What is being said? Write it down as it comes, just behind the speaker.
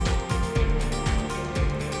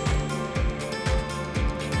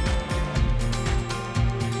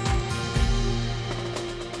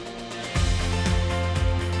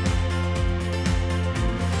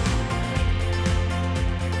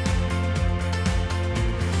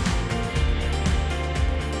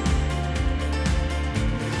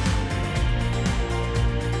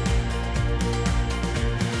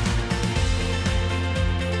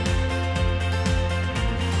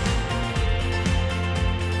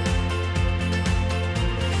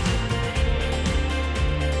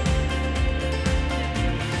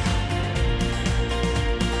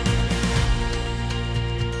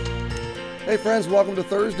friends, welcome to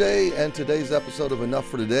Thursday and today's episode of Enough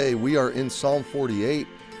for Today. We are in Psalm 48,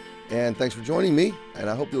 and thanks for joining me, and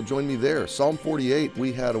I hope you'll join me there. Psalm 48,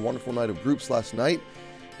 we had a wonderful night of groups last night,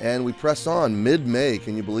 and we press on mid-May.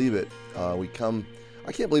 Can you believe it? I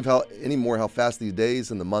can't believe how fast these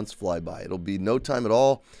days and the months fly by. It'll be no time at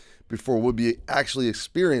all before we'll be actually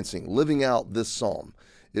living out this psalm.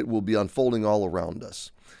 It will be unfolding all around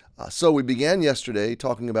us. So we began yesterday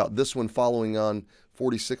talking about this one following on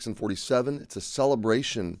 46 and 47. It's a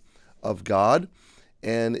celebration of God,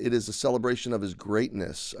 and it is a celebration of his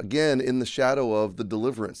greatness. Again, in the shadow of the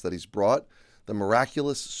deliverance that he's brought, the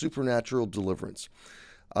miraculous supernatural deliverance.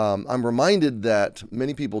 I'm reminded that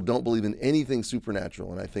many people don't believe in anything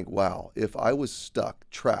supernatural, and I think, wow, if I was stuck,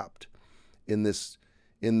 trapped in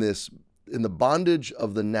the bondage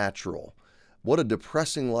of the natural, what a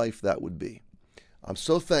depressing life that would be. I'm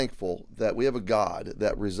so thankful that we have a God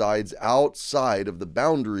that resides outside of the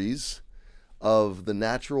boundaries of the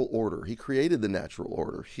natural order. He created the natural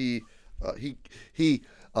order. He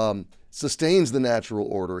sustains the natural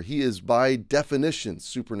order. He is by definition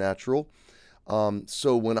supernatural.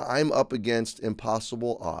 So when I'm up against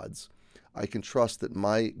impossible odds, I can trust that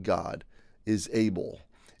my God is able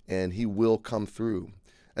and he will come through.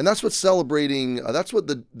 And that's what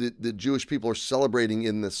the Jewish people are celebrating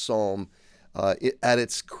in this psalm at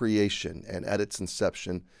its creation and at its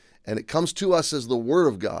inception. And it comes to us as the Word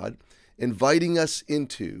of God, inviting us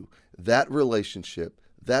into that relationship,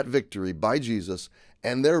 that victory by Jesus,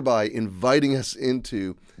 and thereby inviting us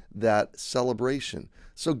into that celebration.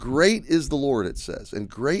 So great is the Lord, it says, and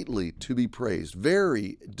greatly to be praised,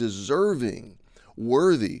 very deserving,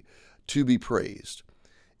 worthy to be praised,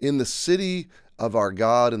 in the city of our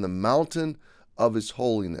God, in the mountain of his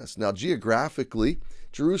holiness. Now, geographically,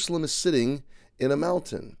 Jerusalem is sitting in a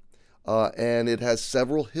mountain, and it has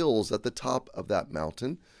several hills at the top of that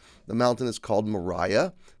mountain. The mountain is called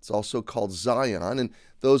Moriah. It's also called Zion, and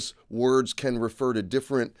those words can refer to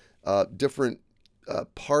different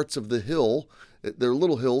parts of the hill. They're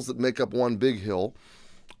little hills that make up one big hill,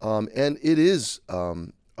 and it is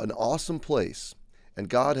an awesome place, and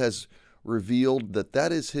God has revealed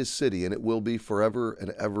that is his city, and it will be forever and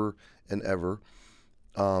ever and ever.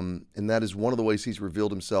 And that is one of the ways he's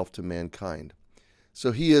revealed himself to mankind.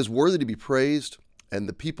 So he is worthy to be praised, and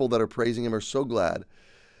the people that are praising him are so glad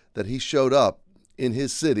that he showed up in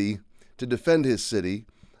his city to defend his city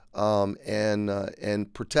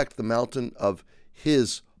and protect the mountain of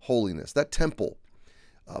his holiness. That temple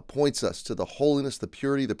points us to the holiness, the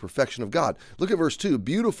purity, the perfection of God. Look at verse 2.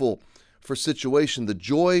 Beautiful for situation. The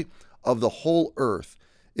joy of the whole earth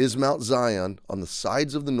is Mount Zion on the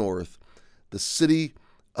sides of the north, the city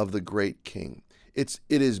of the great king. It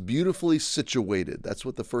is beautifully situated. That's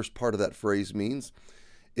what the first part of that phrase means.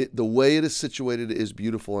 The way it is situated is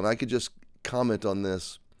beautiful, and I could just comment on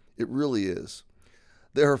this. It really is.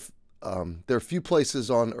 There are few places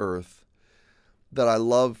on earth that I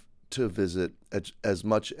love to visit as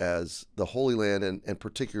much as the Holy Land and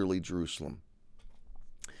particularly Jerusalem.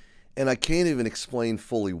 And I can't even explain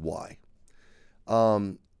fully why.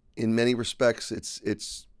 In many respects,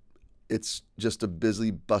 it's just a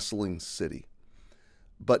busy, bustling city.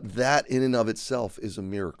 But that in and of itself is a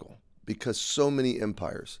miracle, because so many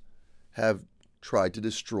empires have tried to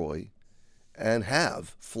destroy and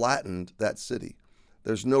have flattened that city.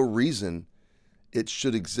 There's no reason it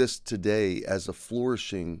should exist today as a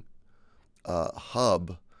flourishing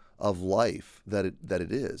hub of life that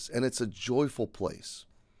it is. And it's a joyful place.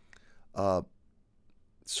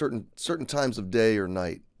 Certain times of day or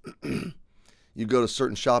night, you go to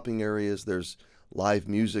certain shopping areas, there's live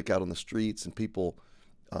music out on the streets and people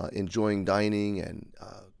enjoying dining, and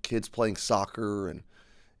kids playing soccer,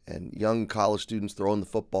 and young college students throwing the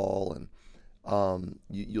football, and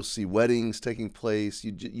you'll see weddings taking place.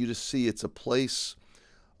 You just see it's a place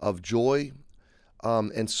of joy,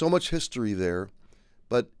 and so much history there.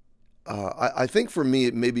 But I think for me,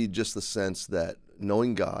 it may be just the sense that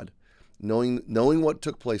knowing God, knowing what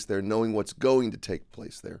took place there, knowing what's going to take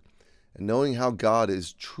place there, and knowing how God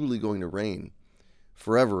is truly going to reign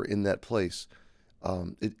forever in that place,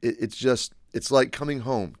 it's like coming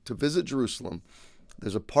home to visit Jerusalem.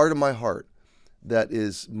 There's a part of my heart that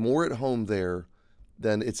is more at home there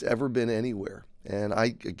than it's ever been anywhere. And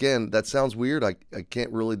again, that sounds weird. I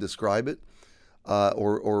can't really describe it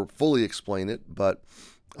or fully explain it, but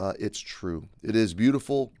it's true. It is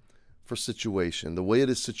beautiful for situation. The way it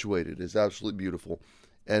is situated is absolutely beautiful.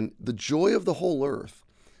 And the joy of the whole earth.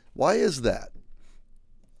 Why is that?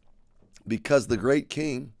 Because the great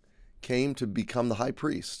king came to become the high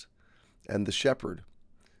priest and the shepherd.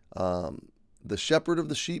 The shepherd of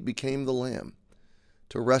the sheep became the lamb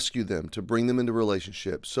to rescue them, to bring them into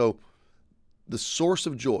relationship. So the source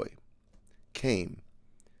of joy came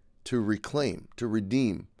to reclaim, to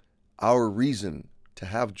redeem our reason to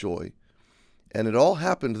have joy. And it all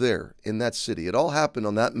happened there in that city. It all happened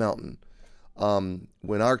on that mountain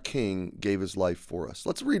when our King gave his life for us.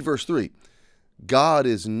 Let's read verse 3. God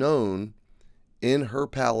is known in her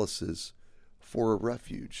palaces for a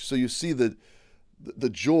refuge. So you see the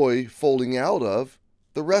joy folding out of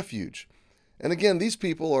the refuge. And again, these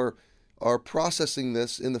people are processing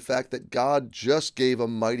this in the fact that God just gave a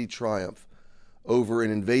mighty triumph over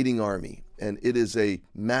an invading army, and it is a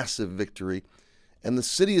massive victory, and the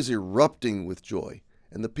city is erupting with joy,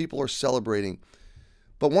 and the people are celebrating.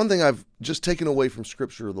 But one thing I've just taken away from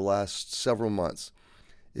Scripture the last several months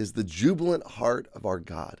is the jubilant heart of our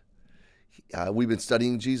God. We've been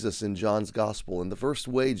studying Jesus in John's Gospel, and the first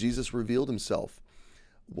way Jesus revealed himself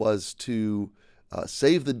was to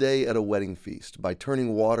save the day at a wedding feast by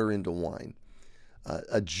turning water into wine.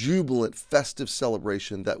 A jubilant, festive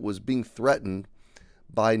celebration that was being threatened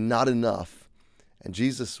by not enough. And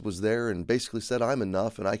Jesus was there and basically said, I'm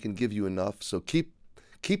enough and I can give you enough, so keep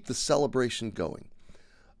the celebration going.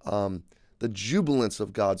 The jubilance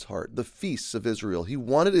of God's heart, the feasts of Israel. He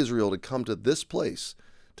wanted Israel to come to this place,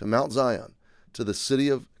 to Mount Zion, to the city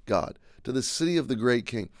of God, to the city of the great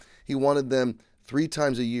King. He wanted them 3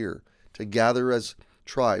 times a year to gather as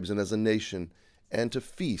tribes and as a nation and to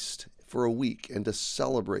feast for a week and to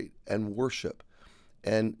celebrate and worship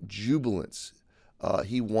and jubilance.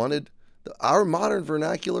 He wanted, our modern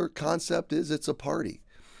vernacular concept is it's a party.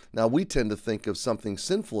 Now, we tend to think of something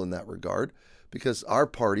sinful in that regard because our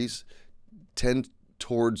parties tend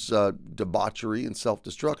towards debauchery and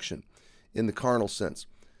self-destruction in the carnal sense.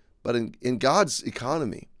 But in God's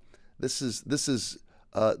economy, this is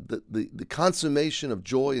the consummation of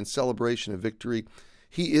joy and celebration and victory.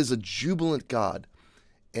 He is a jubilant God,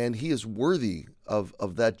 and he is worthy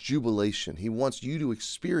of that jubilation. He wants you to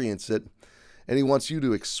experience it, and he wants you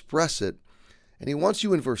to express it, and he wants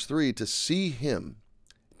you in verse 3 to see him,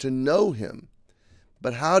 to know him.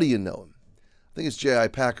 But how do you know him? I think it's J.I.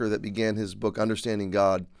 Packer that began his book, Understanding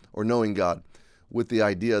God, or Knowing God, with the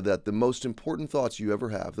idea that the most important thoughts you ever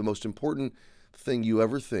have, the most important thing you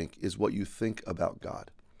ever think is what you think about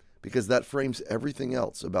God, because that frames everything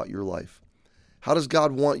else about your life. How does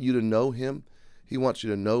God want you to know him? He wants you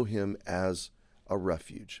to know him as a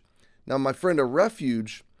refuge. Now, my friend, a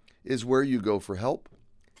refuge is where you go for help.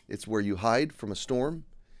 It's where you hide from a storm.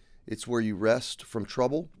 It's where you rest from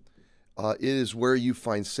trouble. It is where you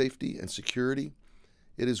find safety and security.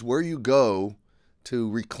 It is where you go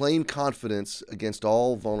to reclaim confidence against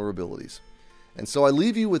all vulnerabilities. And so I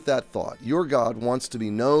leave you with that thought. Your God wants to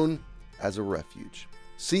be known as a refuge.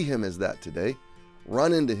 See him as that today.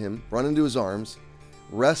 Run into him, run into his arms,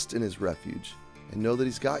 rest in his refuge, and know that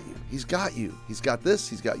he's got you. He's got you. He's got this.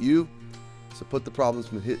 He's got you. So put the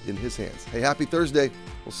problems in his hands. Hey, happy Thursday.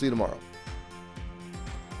 We'll see you tomorrow.